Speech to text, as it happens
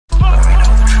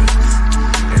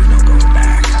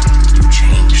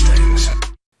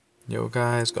Yo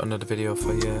guys, got another video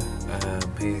for you.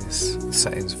 Here's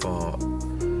settings for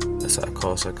Assetto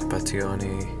Corsa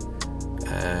Competizione.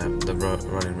 They're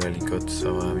running really good,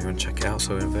 so you want to check it out.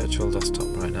 So we're in virtual desktop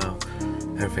right now.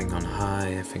 Everything on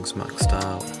high, everything's maxed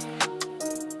out.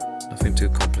 Nothing too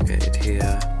complicated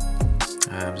here.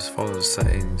 Just follow the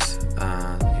settings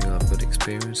and you'll have a good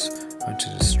experience. Going to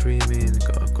the streaming,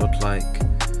 got a good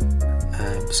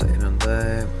setting on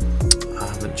there. I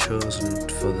haven't chosen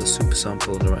for the super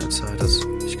sample on the right hand side, as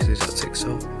you can see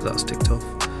that's ticked off.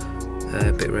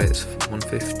 Bitrate's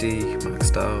 150,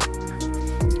 maxed out.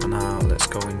 And now let's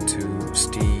go into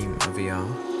Steam VR.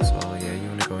 So yeah, you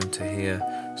want to go into here,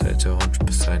 set it to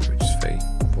 100%, which is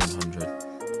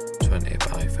 120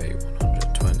 by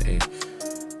 120.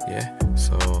 Yeah,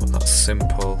 so that's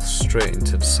simple. Straight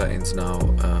into the settings now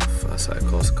of Assetto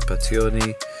Corsa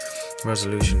Competizione.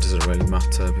 Resolution doesn't really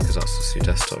matter because that's just your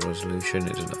desktop resolution.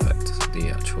 It doesn't affect the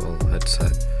actual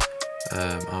headset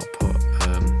output.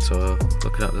 So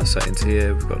looking at the settings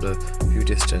here, we've got the view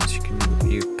distance.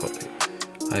 You put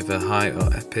either high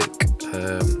or epic.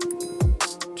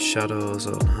 Shadows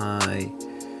on high.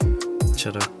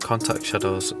 Contact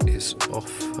shadows is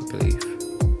off, I believe.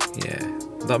 Yeah,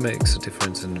 that makes a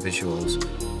difference in the visuals.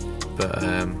 But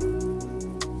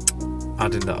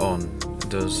adding that on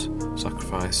does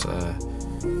sacrifice a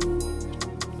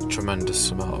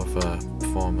tremendous amount of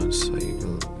performance, so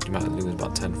you might lose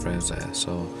about 10 frames there.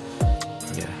 So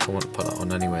yeah, I won't put that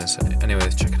on anyways.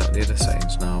 Checking out the other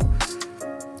settings now.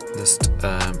 Just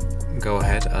go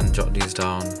ahead and jot these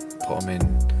down, put them in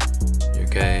your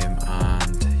game,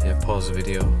 and yeah, pause the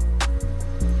video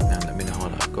and let me know how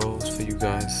that goes for you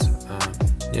guys.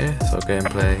 Yeah, so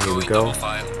gameplay, here we go.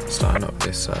 Starting up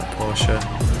this Porsche.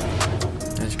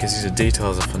 As you can see, the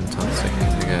details are fantastic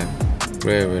in the game.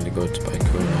 Really good by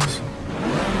kudos.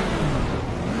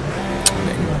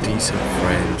 Getting decent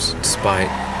frames despite,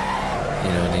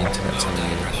 you know, the internet telling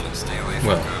you,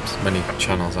 well, many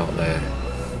channels out there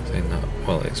saying that,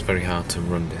 well, it's very hard to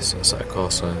run this Assetto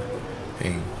Corsa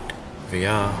in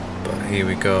VR, but here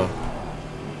we go.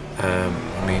 I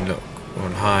mean, look, we're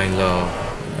on high, low,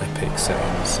 epic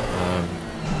settings.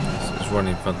 It's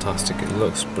running fantastic, it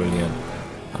looks brilliant.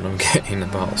 And I'm getting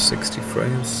about 60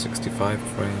 frames, 65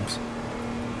 frames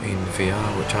in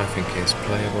VR, which I think is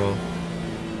playable.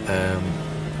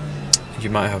 You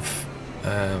might have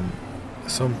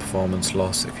some performance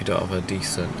loss if you don't have a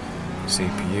decent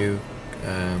CPU.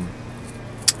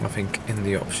 I think in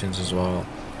the options as well,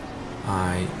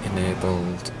 I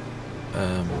enabled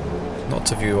not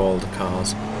to view all the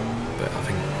cars, but I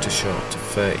think to show up to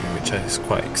 30, which is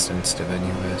quite extensive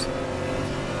anyways.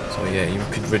 So yeah, you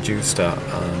could reduce that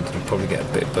and you'll probably get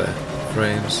a bit better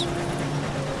frames.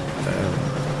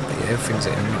 But yeah, everything's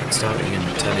in maxed out in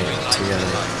 1080 Ti.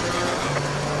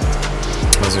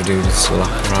 As we do this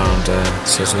lap around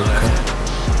Suzuka,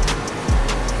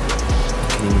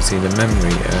 you can see the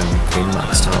memory being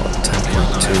maxed out at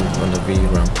 10.2 on the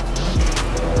VRAM.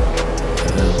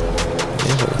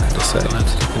 Yeah, but look at the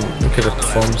settings. Look at the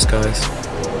performance, guys.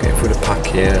 Getting through the pack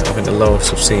here. I think the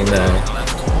lowest I've seen there,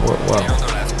 well,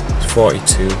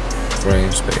 42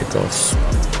 frames, but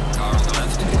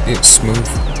it's smooth,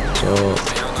 so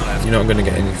you're not going to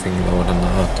get anything lower than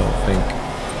that, I don't think.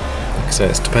 Like I said,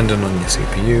 it's dependent on your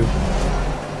CPU,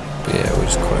 but yeah, we're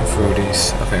just going through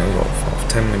these. I think we've got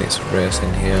 10 minutes of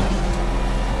racing here.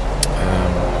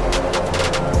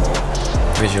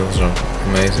 Visuals are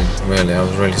amazing, really. I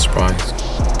was really surprised,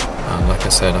 and like I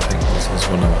said, I think this is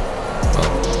one of,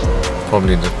 well,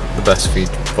 probably the best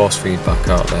force feedback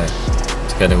out there,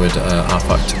 together with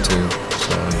R-Factor 2,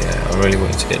 so yeah, I really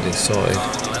wanted to get this sorted.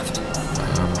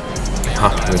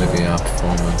 Happy with the VR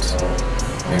performance.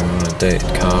 Maybe on a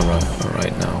dated car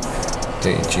right now,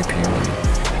 dated GPU.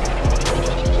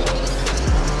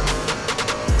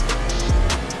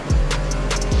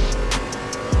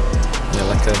 Yeah,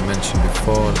 like I mentioned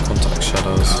before, the contact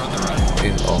shadows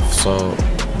is off, so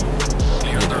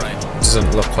you know, it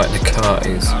doesn't look like the car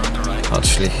is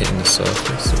actually hitting the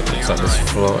surface. It looks like it's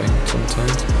floating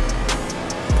sometimes,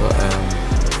 but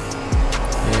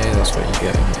yeah, that's what you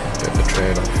get, a bit of a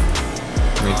trade-off.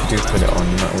 I mean, if you do put it on,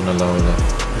 you might want to lower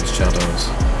the shadows.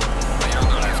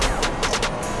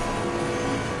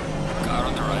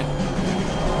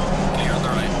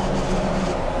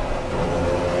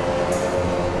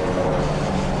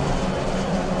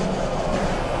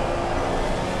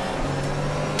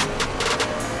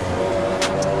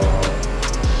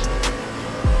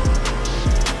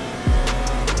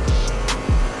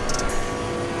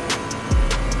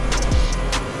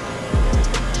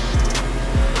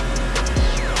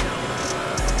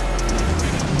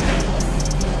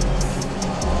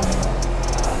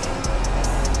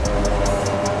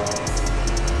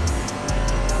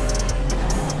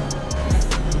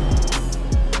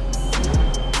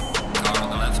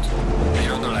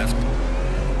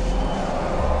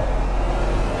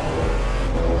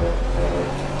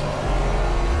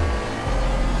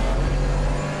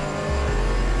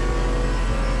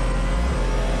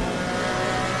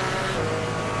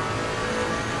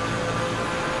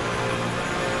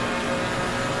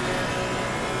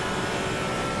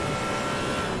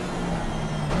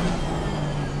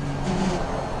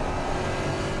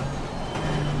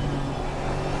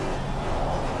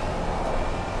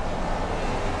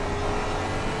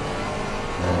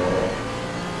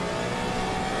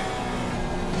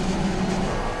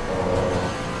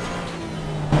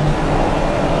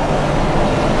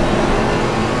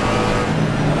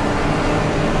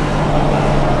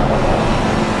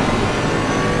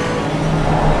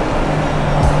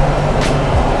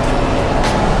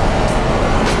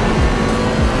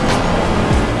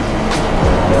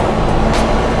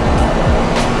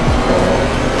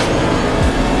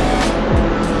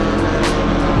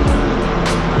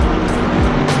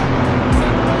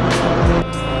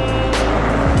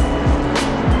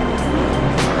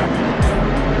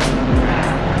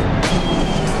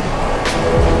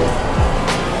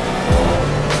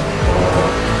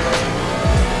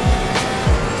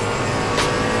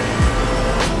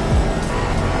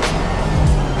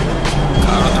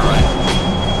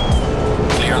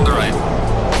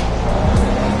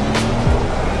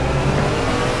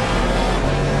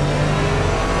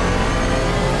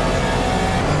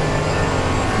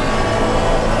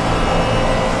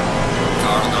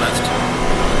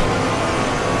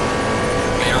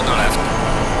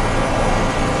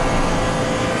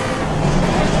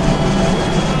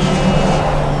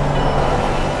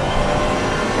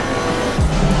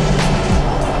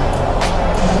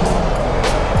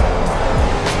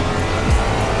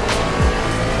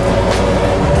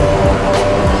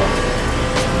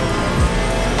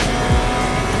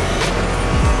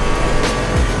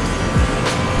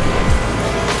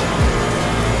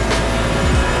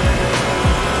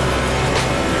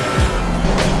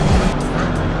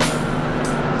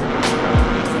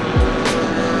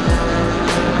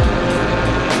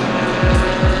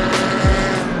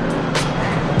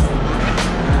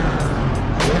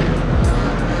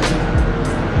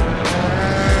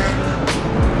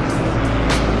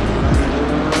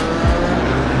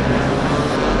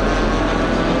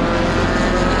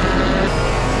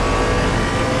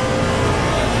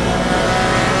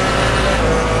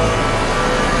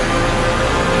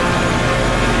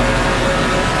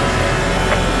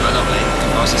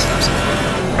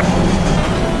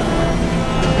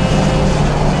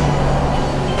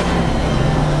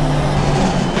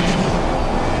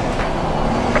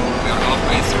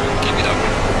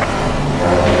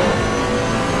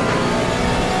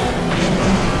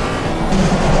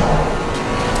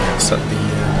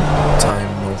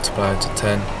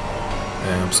 10.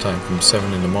 I'm starting from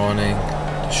 7 in the morning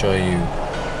to show you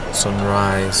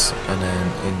sunrise and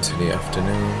then into the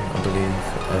afternoon, I believe.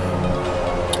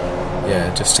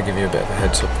 Yeah, just to give you a bit of a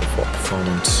heads up of what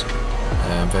performance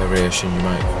variation you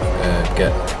might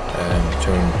get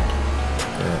during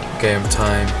game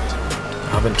time. I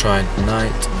haven't tried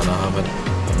night and I haven't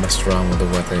messed around with the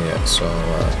weather yet, so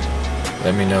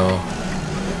let me know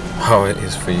how it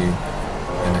is for you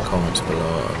in the comments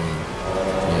below. I mean,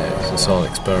 yeah, it's all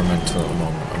experimental at the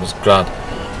moment. I was glad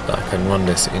that I can run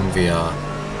this in VR,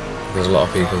 because a lot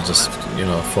of people just, you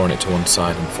know, throwing it to one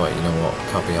side and thought, you know what,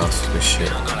 can't be arsed with this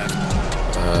shit.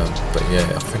 But yeah,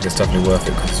 I think it's definitely worth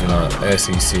it, because, you know,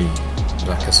 ACC,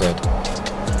 like I said,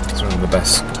 it's one of the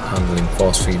best handling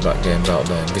force feedback games out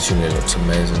there. Visually it looks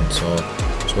amazing, so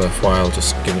it's worthwhile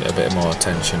just giving it a bit more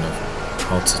attention of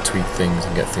how to tweak things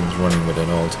and get things running with an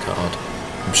old card.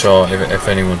 I'm sure if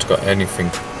anyone's got anything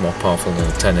more powerful than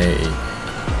a 1080,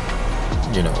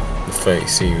 you know, the 30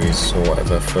 series or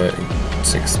whatever, 30,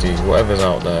 60, whatever's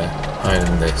out there higher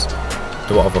than this,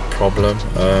 they won't have a problem.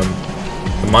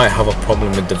 They might have a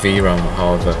problem with the VRAM,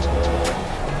 however.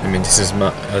 I mean, this is,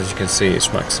 as you can see, it's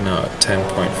maxing out at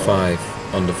 10.5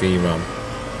 on the VRAM.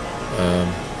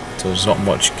 So there's not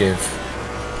much give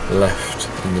left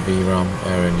in the VRAM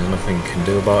area, and there's nothing you can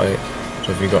do about it.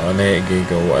 So if you've got an 8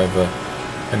 gig or whatever,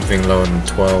 anything lower than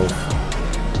 12,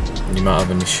 you might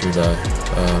have an issue there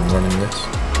running this.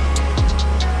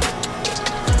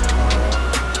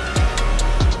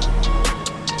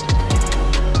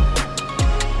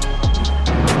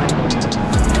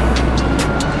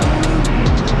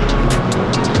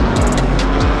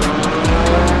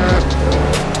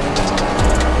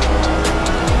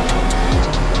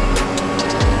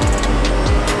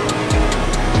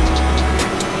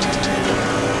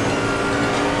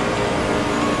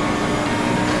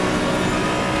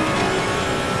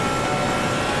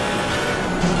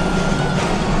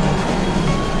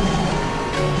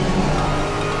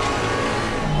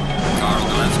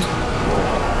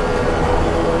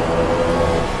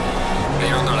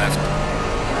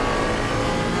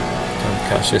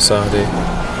 Catch this RD.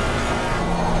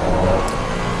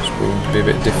 It's going to be a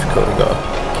bit difficult. We've got to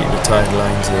keep the tide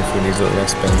lines here for these little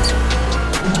S-bends.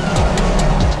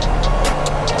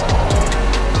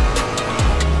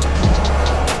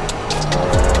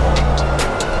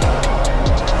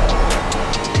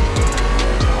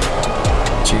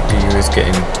 GPU is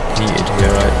getting heated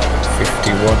here at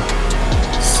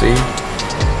 51C.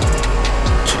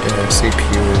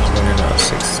 CPU is running at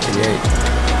 68.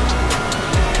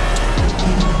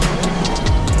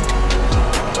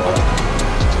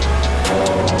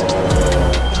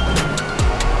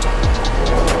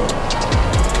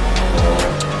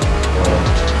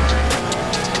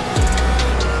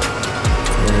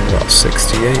 About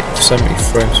 68, 70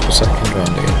 frames per second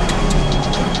around here.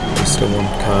 Just the one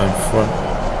car in front,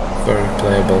 very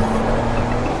playable.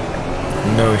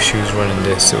 No issues running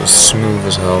this, it was smooth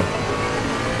as hell.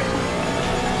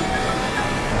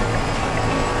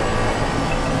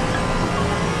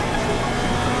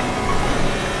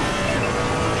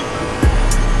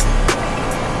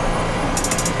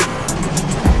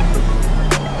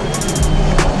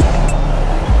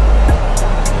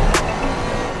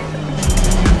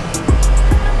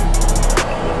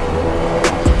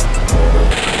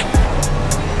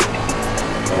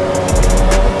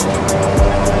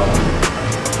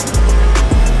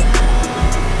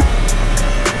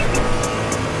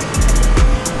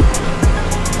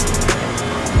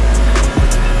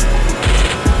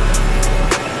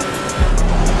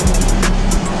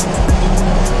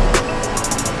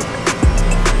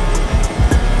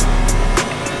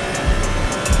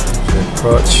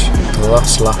 Approach the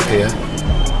last lap here.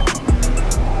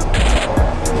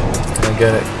 Can I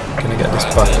get it? Can I get this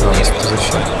back in on this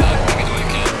position? I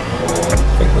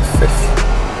think the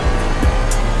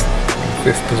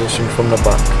fifth position from the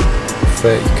back.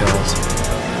 30 cars.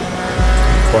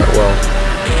 Quite well.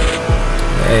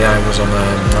 The AI was on 90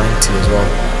 as well.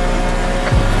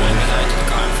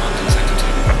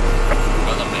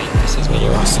 So the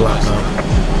last lap now.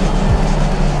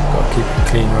 Got to keep it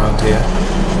clean around here.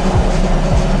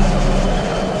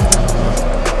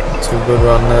 Too good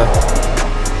run there.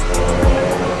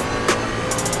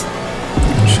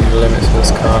 Pushing the limits of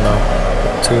this car now.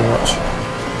 Too much.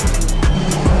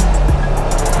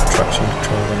 Traction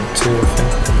control on 2, I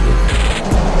think.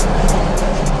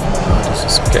 Oh, this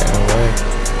is getting away.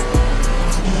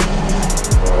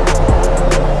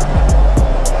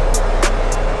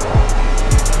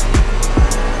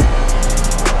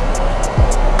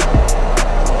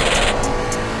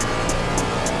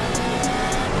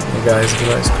 Guys, if you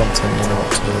like this content, you know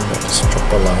what to do. Just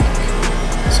drop a like,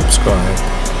 subscribe.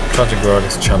 I'm trying to grow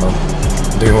this channel,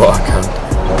 do what I can.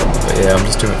 But yeah, I'm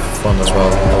just doing it for fun as well.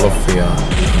 I love VR,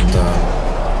 and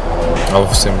I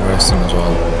love sim racing as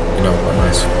well. You know, a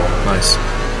nice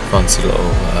fancy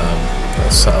little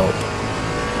setup.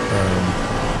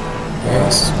 Yeah,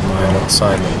 it's my little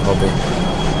side little hobby,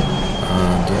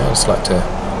 and yeah, I just like to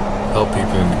help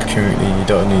people in the community. You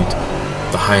don't need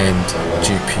the high-end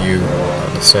GPU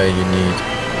that they say you need,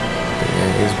 but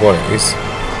yeah, it is what it is.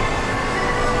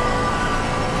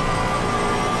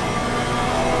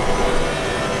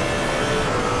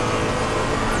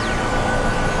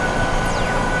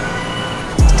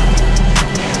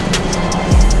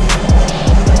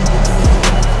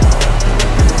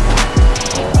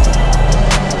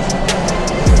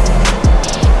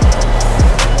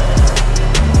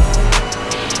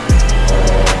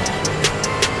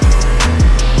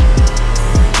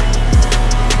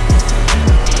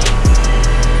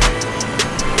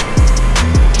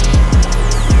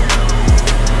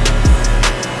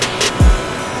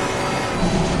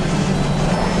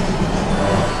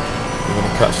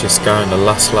 Catch this guy in the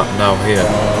last lap now here. I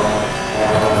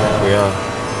don't think we are.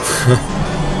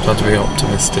 Trying to be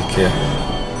optimistic here.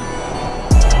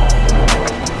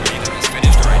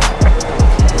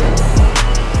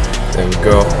 There we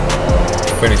go.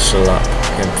 Finished the lap.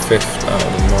 Came 5th out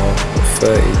of the more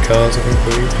 30 cars, I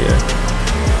believe. Yeah.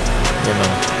 You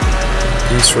know.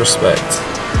 Peace, respect,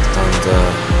 and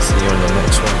see you on the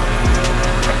next